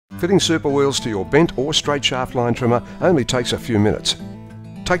Fitting super wheels to your bent or straight shaft line trimmer only takes a few minutes.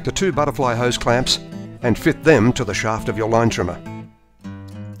 Take the 2 butterfly hose clamps and fit them to the shaft of your line trimmer.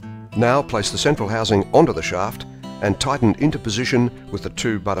 Now place the central housing onto the shaft and tighten into position with the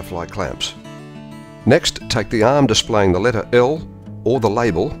 2 butterfly clamps. Next, take the arm displaying the letter L or the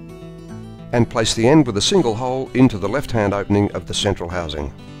label and place the end with a single hole into the left-hand opening of the central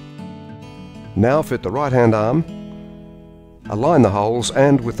housing. Now fit the right-hand arm, align the holes,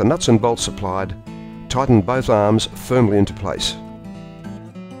 and with the nuts and bolts supplied, tighten both arms firmly into place.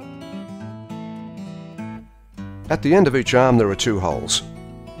 At the end of each arm there are 2 holes.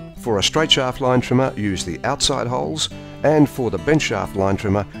 For a straight shaft line trimmer, use the outside holes, and for the bent shaft line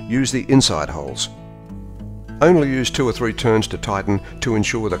trimmer, use the inside holes. Only use 2 or 3 turns to tighten to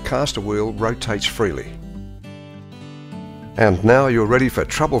ensure the caster wheel rotates freely. And now you're ready for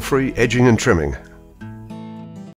trouble-free edging and trimming.